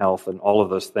 money, and health, and all of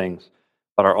those things.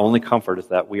 But our only comfort is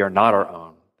that we are not our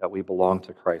own, that we belong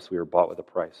to Christ. We were bought with a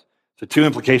price. So 2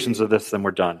 implications of this, then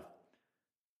we're done.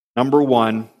 Number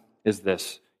 1 is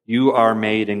this. You are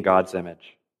made in God's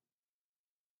image.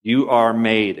 You are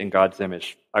made in God's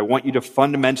image. I want you to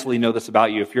fundamentally know this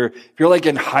about you. If you're like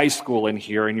in high school in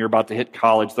here and you're about to hit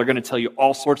college, they're going to tell you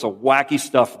all sorts of wacky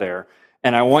stuff there.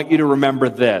 And I want you to remember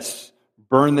this.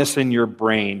 Burn this in your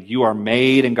brain. You are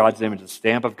made in God's image. The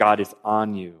stamp of God is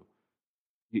on you.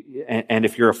 And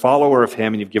if you're a follower of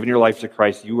Him and you've given your life to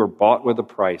Christ, you are bought with a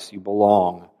price. You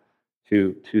belong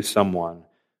to someone.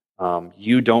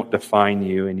 You don't define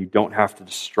you, and you don't have to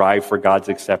strive for God's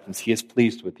acceptance. He is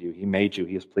pleased with you. He made you.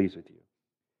 He is pleased with you.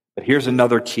 But here's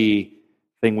another key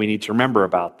thing we need to remember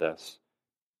about this.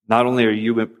 Not only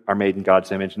are made in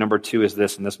God's image, number 2 is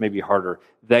this, and this may be harder.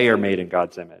 They are made in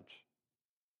God's image.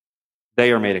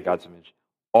 They are made in God's image.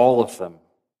 All of them.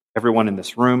 Everyone in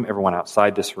this room, everyone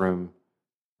outside this room,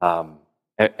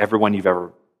 everyone you've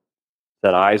ever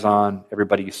set eyes on,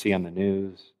 everybody you see on the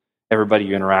news, everybody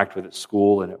you interact with at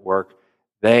school and at work,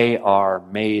 they are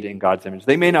made in God's image.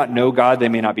 They may not know God, they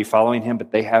may not be following Him,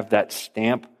 but they have that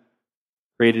stamp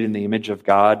created in the image of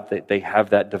God. They have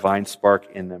that divine spark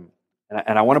in them.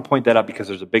 And I want to point that out because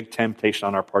there's a big temptation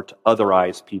on our part to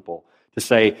otherize people, to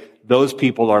say those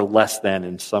people are less than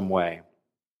in some way.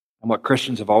 And what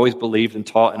Christians have always believed and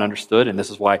taught and understood, and this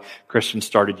is why Christians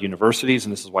started universities,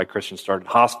 and this is why Christians started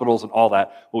hospitals and all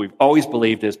that, what we've always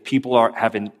believed is people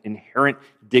have an inherent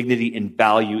dignity and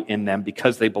value in them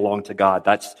because they belong to God.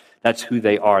 That's who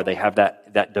they are. They have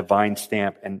that divine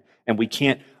stamp, and we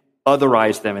can't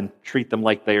otherize them and treat them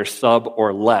like they are sub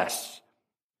or less.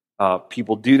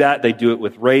 People do that. They do it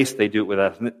with race. They do it with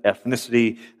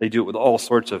ethnicity. They do it with all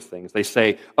sorts of things. They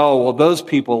say, oh, well, those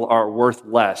people are worth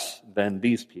less than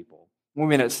these people. We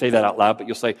may not say that out loud, but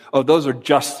you'll say, oh, those are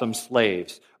just some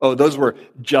slaves. Oh, those were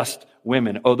just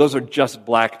women. Oh, those are just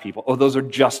black people. Oh, those are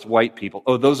just white people.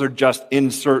 Oh, those are just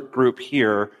insert group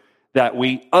here that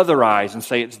we otherize and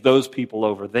say it's those people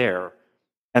over there,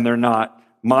 and they're not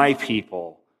my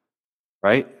people,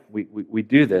 right? We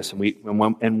do this,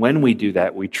 and when we do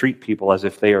that, we treat people as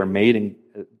if they are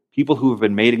people who have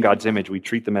been made in God's image, we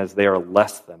treat them as they are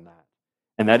less than that.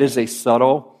 And that is a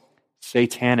subtle,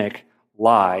 satanic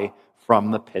lie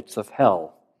from the pits of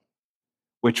hell,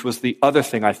 which was the other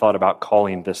thing I thought about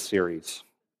calling this series.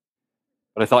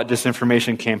 But I thought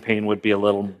disinformation campaign would be a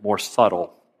little more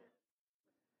subtle.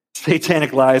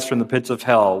 Satanic lies from the pits of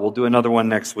hell. We'll do another one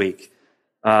next week.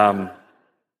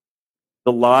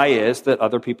 The lie is that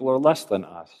other people are less than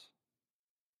us,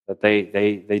 that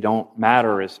they don't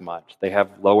matter as much. They have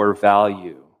lower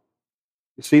value.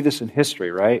 You see this in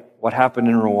history, right? What happened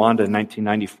in Rwanda in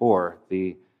 1994?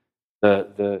 The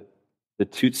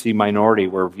Tutsi minority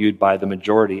were viewed by the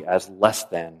majority as less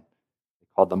than. They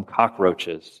called them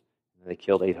cockroaches. And they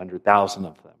killed 800,000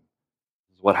 of them.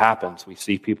 This is what happens. We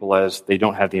see people as they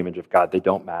don't have the image of God. They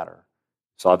don't matter.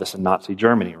 We saw this in Nazi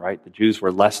Germany, right? The Jews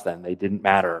were less than. They didn't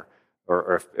matter.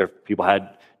 Or if people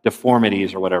had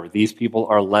deformities or whatever, these people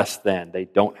are less than. They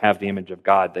don't have the image of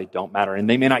God. They don't matter. And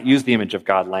they may not use the image of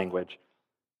God language,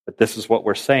 but this is what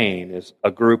we're saying, is a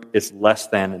group is less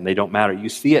than and they don't matter. You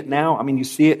see it now. I mean, you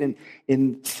see it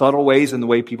in subtle ways in the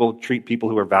way people treat people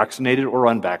who are vaccinated or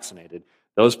unvaccinated.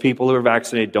 Those people who are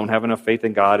vaccinated don't have enough faith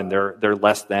in God, and they're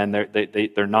less than.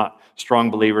 They're not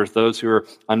strong believers. Those who are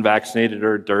unvaccinated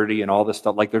are dirty and all this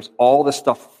stuff. Like, there's all this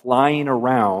stuff flying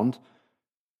around.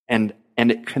 And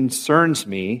it concerns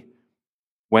me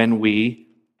when we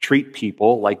treat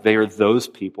people like they are those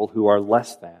people who are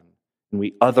less than, and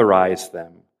we otherize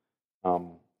them.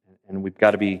 And we've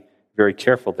got to be very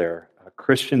careful there.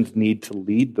 Christians need to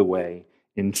lead the way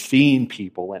in seeing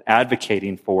people and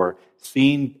advocating for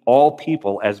seeing all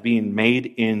people as being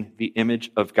made in the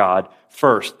image of God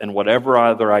first, and whatever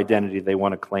other identity they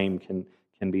want to claim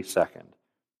can be second.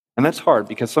 And that's hard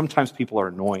because sometimes people are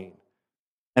annoying,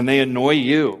 and they annoy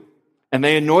you. And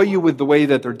they annoy you with the way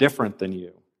that they're different than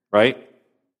you, right?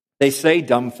 They say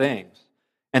dumb things,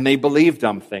 and they believe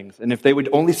dumb things. And if they would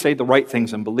only say the right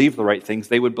things and believe the right things,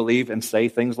 they would believe and say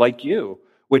things like you,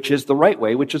 which is the right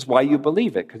way, which is why you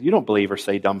believe it, because you don't believe or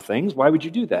say dumb things. Why would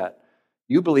you do that?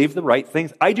 You believe the right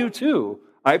things. I do too.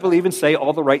 I believe and say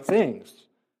all the right things,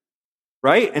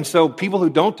 right? And so people who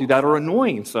don't do that are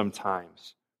annoying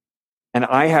sometimes. And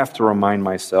I have to remind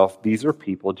myself, these are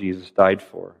people Jesus died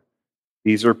for.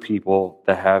 These are people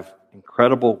that have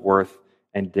incredible worth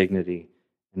and dignity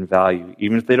and value.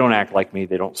 Even if they don't act like me,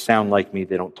 they don't sound like me,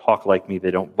 they don't talk like me, they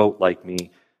don't vote like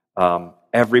me.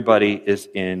 everybody is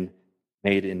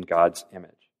made in God's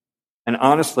image. And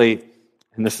honestly,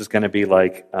 and this is going to be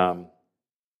like,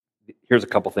 here's a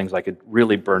couple things I could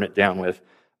really burn it down with.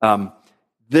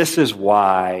 This is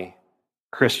why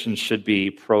Christians should be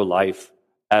pro-life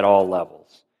at all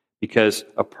levels. Because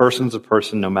a person's a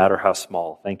person no matter how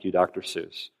small. Thank you, Dr.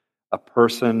 Seuss. A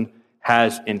person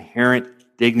has inherent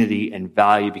dignity and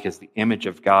value because the image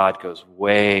of God goes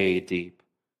way deep.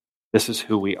 This is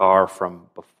who we are from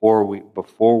before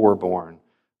we're born.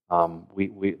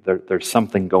 There's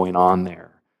something going on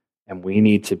there. And we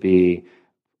need to be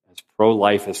as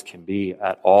pro-life as can be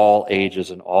at all ages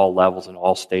and all levels and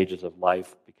all stages of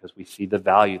life because we see the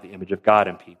value, the image of God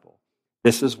in people.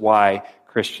 This is why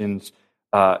Christians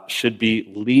should be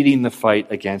leading the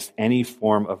fight against any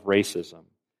form of racism.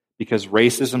 Because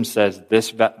racism says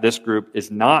this group does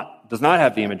not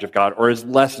have the image of God or is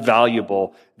less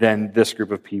valuable than this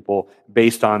group of people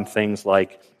based on things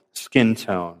like skin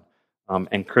tone.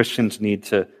 And Christians need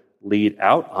to lead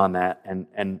out on that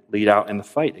and lead out in the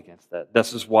fight against that.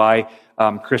 This is why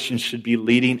Christians should be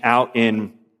leading out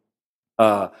in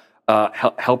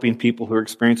helping people who are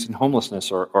experiencing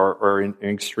homelessness or in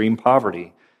extreme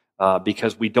poverty.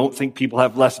 Because we don't think people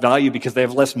have less value because they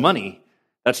have less money.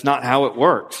 That's not how it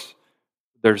works.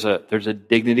 There's a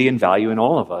dignity and value in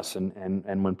all of us,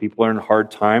 and when people are in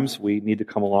hard times, we need to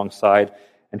come alongside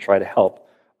and try to help.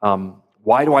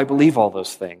 Why do I believe all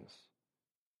those things?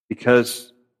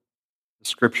 Because the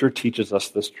Scripture teaches us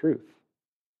this truth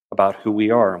about who we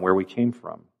are and where we came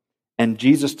from. And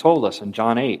Jesus told us in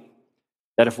John 8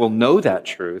 that if we'll know that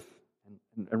truth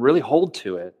and really hold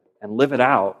to it and live it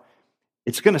out,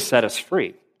 it's going to set us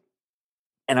free.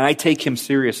 And I take him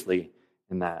seriously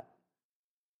in that.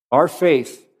 Our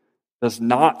faith does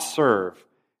not serve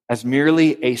as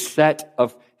merely a set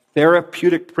of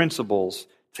therapeutic principles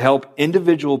to help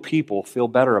individual people feel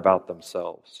better about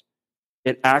themselves.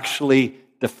 It actually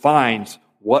defines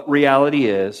what reality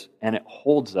is, and it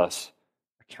holds us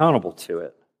accountable to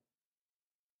it.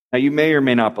 Now, you may or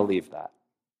may not believe that.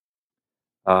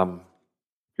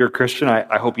 If you're a Christian,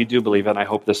 I hope you do believe it, and I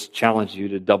hope this challenges you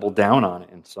to double down on it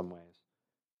in some ways.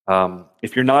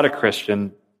 If you're not a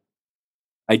Christian,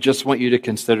 I just want you to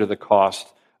consider the cost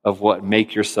of what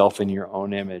make yourself in your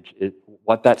own image,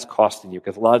 what that's costing you,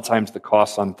 because a lot of times the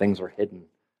costs on things are hidden.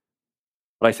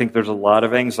 But I think there's a lot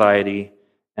of anxiety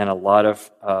and a lot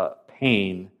of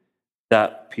pain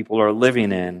that people are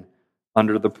living in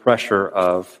under the pressure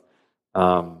of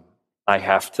I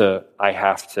have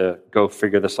to go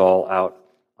figure this all out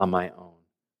on my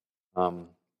own.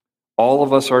 All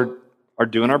of us are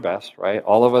doing our best, right?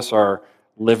 All of us are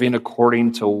living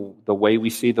according to the way we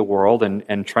see the world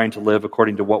and trying to live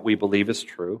according to what we believe is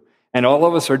true. And all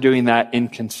of us are doing that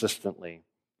inconsistently.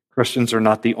 Christians are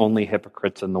not the only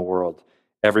hypocrites in the world.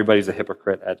 Everybody's a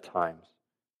hypocrite at times.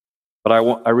 But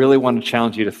I really want to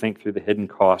challenge you to think through the hidden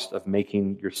cost of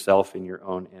making yourself in your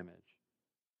own image.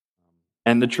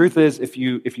 And the truth is, if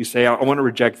you say, I want to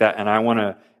reject that and I want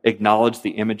to acknowledge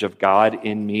the image of God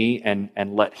in me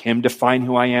and let him define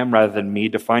who I am rather than me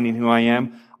defining who I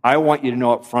am, I want you to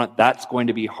know up front that's going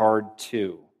to be hard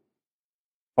too.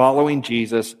 Following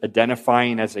Jesus,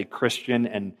 identifying as a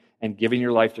Christian and giving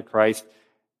your life to Christ,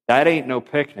 that ain't no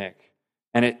picnic.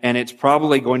 And it's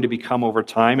probably going to become over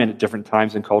time and at different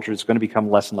times in culture, it's going to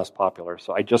become less and less popular.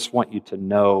 So I just want you to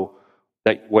know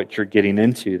that what you're getting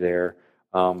into there,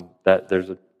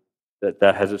 that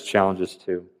has its challenges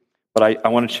too. But I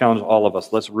want to challenge all of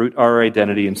us. Let's root our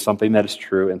identity in something that is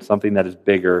true and something that is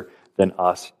bigger than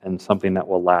us and something that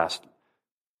will last.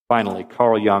 Finally,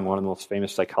 Carl Jung, one of the most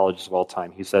famous psychologists of all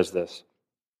time, he says this: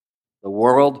 the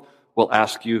world will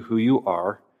ask you who you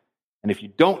are, and if you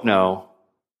don't know,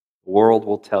 the world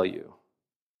will tell you.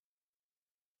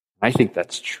 I think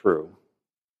that's true.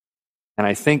 And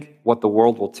I think what the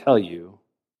world will tell you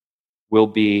will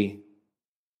be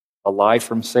a lie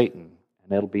from Satan,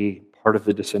 and it'll be part of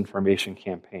the disinformation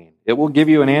campaign. It will give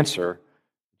you an answer,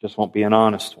 it just won't be an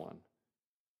honest one.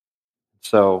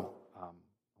 So I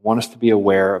want us to be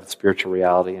aware of the spiritual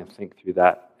reality and think through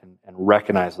that and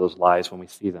recognize those lies when we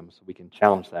see them so we can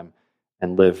challenge them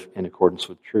and live in accordance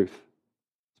with truth.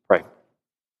 Let's pray.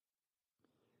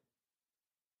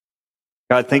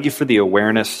 God, thank you for the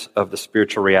awareness of the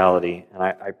spiritual reality. And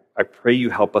I pray you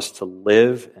help us to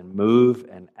live and move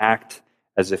and act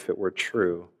as if it were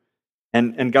true.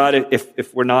 And God,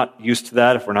 if we're not used to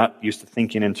that, if we're not used to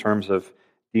thinking in terms of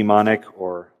demonic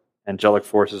or angelic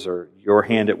forces or your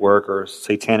hand at work or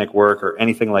satanic work or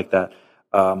anything like that,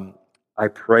 I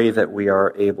pray that we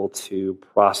are able to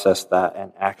process that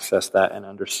and access that and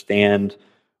understand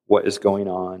what is going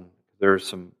on. There's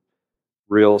some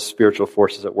real spiritual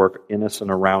forces at work in us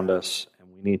and around us, and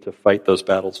we need to fight those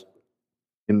battles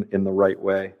in the right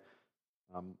way.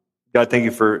 God, thank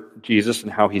you for Jesus and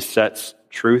how he sets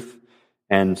truth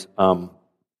and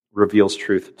reveals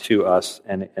truth to us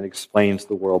and explains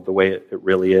the world the way it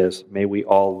really is. May we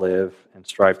all live and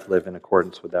strive to live in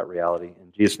accordance with that reality.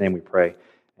 In Jesus' name we pray.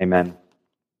 Amen.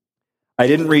 I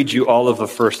didn't read you all of the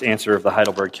first answer of the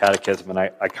Heidelberg Catechism, and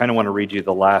I kind of want to read you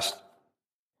the last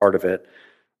part of it.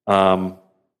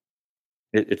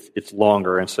 It's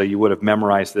longer, and so you would have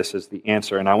memorized this as the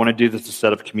answer. And I want to do this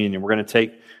instead of communion. We're going to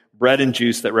take bread and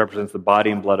juice that represents the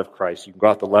body and blood of Christ. You can go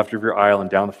out the left of your aisle and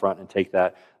down the front and take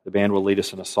that. The band will lead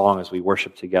us in a song as we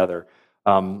worship together.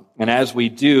 And as we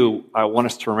do, I want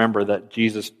us to remember that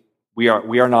Jesus, we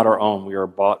are not our own. We are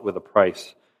bought with a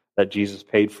price, that Jesus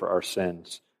paid for our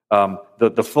sins.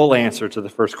 The full answer to the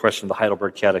first question of the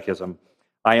Heidelberg Catechism: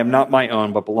 I am not my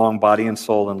own, but belong body and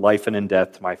soul in life and in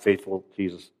death to my faithful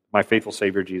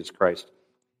Savior, Jesus Christ.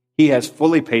 He has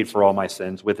fully paid for all my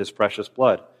sins with his precious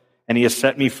blood, and he has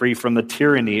set me free from the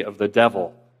tyranny of the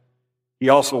devil. He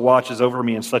also watches over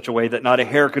me in such a way that not a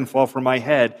hair can fall from my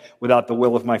head without the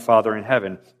will of my Father in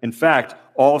heaven. In fact,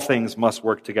 all things must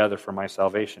work together for my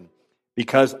salvation.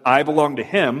 Because I belong to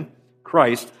him,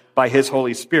 Christ, by his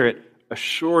Holy Spirit,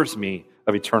 assures me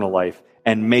of eternal life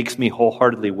and makes me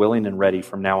wholeheartedly willing and ready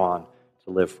from now on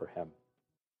to live for him.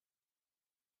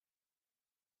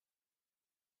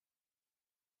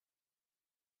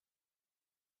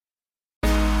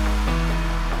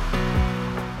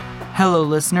 Hello,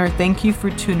 listener. Thank you for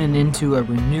tuning into a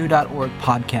Renew.org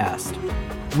podcast.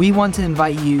 We want to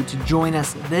invite you to join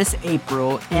us this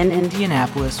April in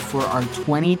Indianapolis for our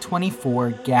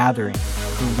 2024 gathering,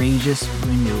 Courageous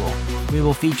Renewal. We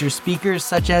will feature speakers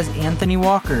such as Anthony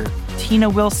Walker, Tina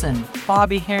Wilson,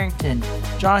 Bobby Harrington,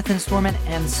 Jonathan Storman,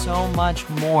 and so much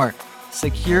more.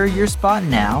 Secure your spot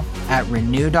now at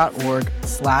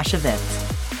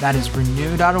renew.org/events. That is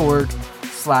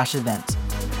renew.org/events.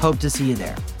 Hope to see you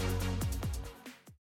there.